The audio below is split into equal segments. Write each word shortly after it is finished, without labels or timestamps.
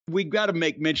we got to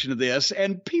make mention of this,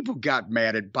 and people got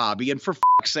mad at Bobby, and for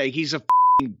fuck's sake, he's a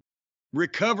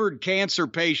recovered cancer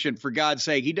patient, for God's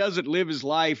sake. He doesn't live his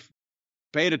life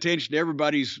paying attention to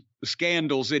everybody's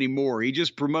scandals anymore. He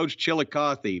just promotes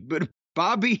Chillicothe. But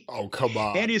Bobby, oh, come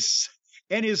on, and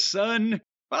his son,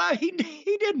 well, he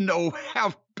didn't know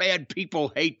how bad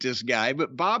people hate this guy,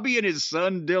 but Bobby and his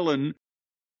son Dylan,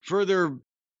 for their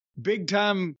big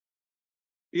time,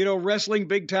 wrestling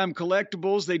big time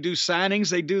collectibles, they do signings,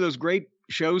 they do those great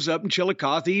shows up in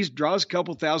Chillicothe, draws a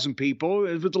couple thousand people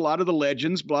with a lot of the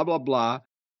legends, blah, blah, blah.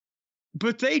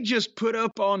 But they just put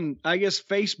up on, I guess,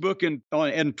 Facebook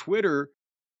and Twitter,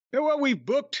 well, we've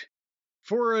booked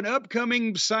for an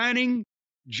upcoming signing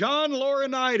John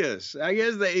Laurinaitis. I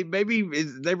guess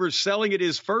they were selling it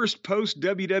his first post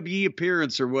WWE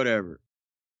appearance or whatever.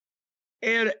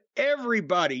 And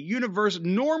everybody,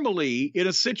 normally in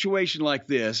a situation like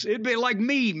this, it'd be like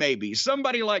me, maybe.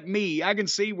 Somebody like me, I can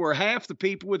see where half the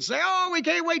people would say, oh, we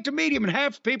can't wait to meet him. And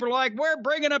half the people are like, we're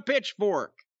bringing a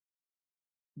pitchfork.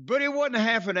 But it wasn't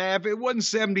half and half. It wasn't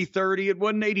 70-30. It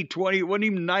wasn't 80-20. It wasn't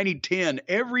even 90-10.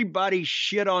 Everybody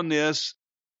shit on this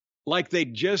like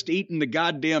they'd just eaten the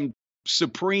goddamn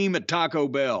Supreme at Taco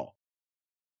Bell.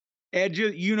 And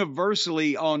just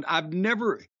universally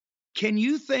can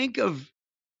you think of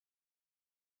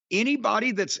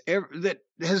anybody that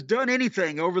has done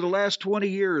anything over the last 20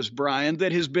 years, Brian,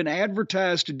 that has been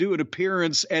advertised to do an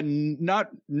appearance and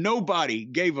nobody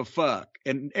gave a fuck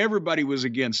and everybody was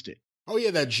against it? Oh,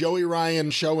 yeah, that Joey Ryan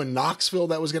show in Knoxville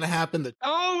that was going to happen. Okay.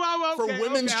 For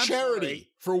women's charity.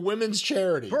 For women's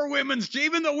charity.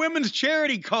 Even the women's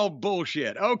charity called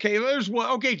bullshit. Okay, there's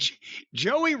one. Okay,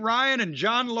 Joey Ryan and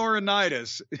John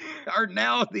Laurinaitis are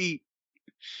now the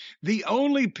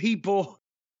only people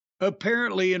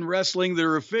apparently in wrestling that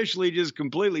are officially just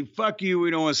completely, fuck you,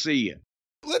 we don't want to see you.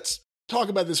 Let's talk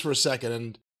about this for a second,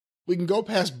 and we can go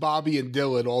past Bobby and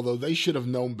Dylan, although they should have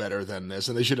known better than this,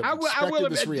 and they should have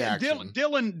expected this reaction.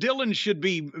 Dylan should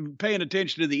be paying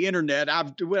attention to the internet.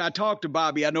 When I talked to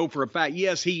Bobby, I know for a fact,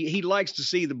 yes, he likes to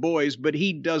see the boys, but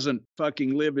he doesn't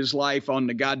fucking live his life on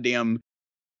the goddamn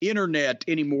internet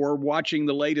anymore, watching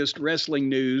the latest wrestling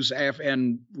news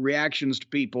and reactions to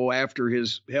people after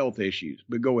his health issues.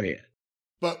 But go ahead.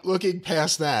 But looking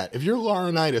past that, if you're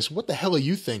Laurinaitis, what the hell are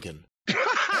you thinking?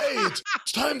 Hey,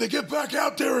 it's time to get back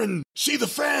out there and see the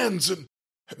fans and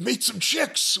meet some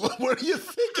chicks. What are you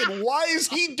thinking? Why is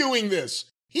he doing this?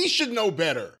 He should know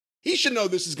better. He should know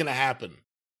this is going to happen.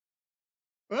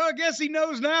 Well, I guess he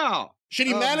knows now. Should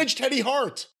he manage Teddy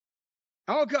Hart?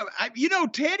 Oh, God.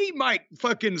 Teddy might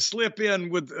fucking slip in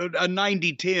with a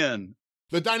 90-10.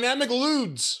 The dynamic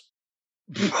Ludes.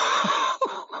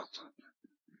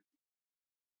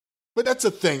 But that's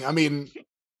the thing. I mean,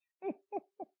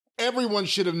 everyone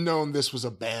should have known this was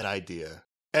a bad idea.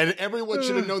 And everyone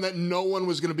should have known that no one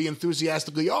was going to be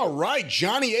enthusiastically, all right,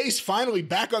 Johnny Ace finally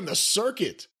back on the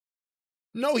circuit.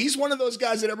 No, he's one of those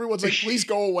guys that everyone's like, please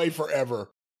go away forever.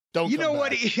 Don't come back. You know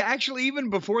what? Actually, even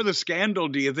before the scandal,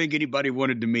 do you think anybody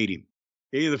wanted to meet him?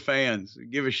 Any of the fans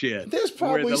give a shit? There's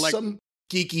probably some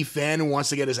geeky fan who wants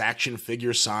to get his action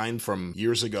figure signed from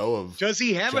years ago. Does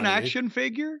he have an action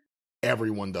figure?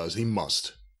 Everyone does. He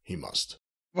must.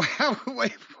 Wow,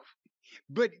 wait.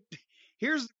 But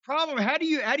here's the problem. How do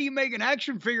you make an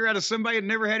action figure out of somebody that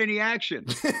never had any action?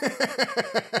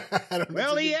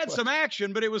 Well, he had some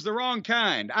action, but it was the wrong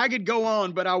kind. I could go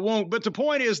on, but I won't. But the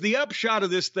point is, the upshot of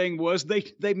this thing was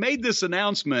they made this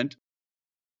announcement,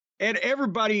 and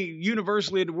everybody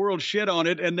universally in the world shit on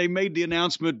it, and they made the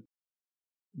announcement,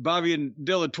 Bobby and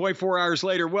Dylan, 24 hours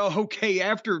later. Well, okay,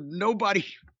 after nobody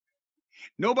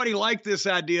liked this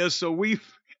idea, so we've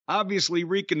obviously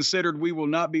reconsidered. We will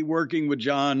not be working with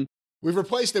John. We've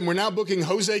replaced him. We're now booking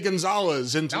Jose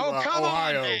Gonzalez into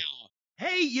Ohio. On,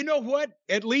 hey, you know what?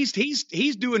 At least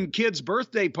he's doing kids'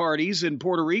 birthday parties in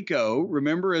Puerto Rico.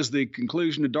 Remember, as the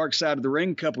conclusion of Dark Side of the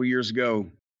Ring a couple years ago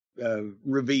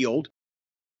revealed.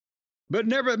 But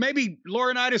maybe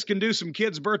Laurinaitis can do some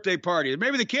kids' birthday parties.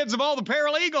 Maybe the kids of all the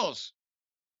paralegals.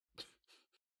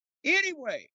 Anyway,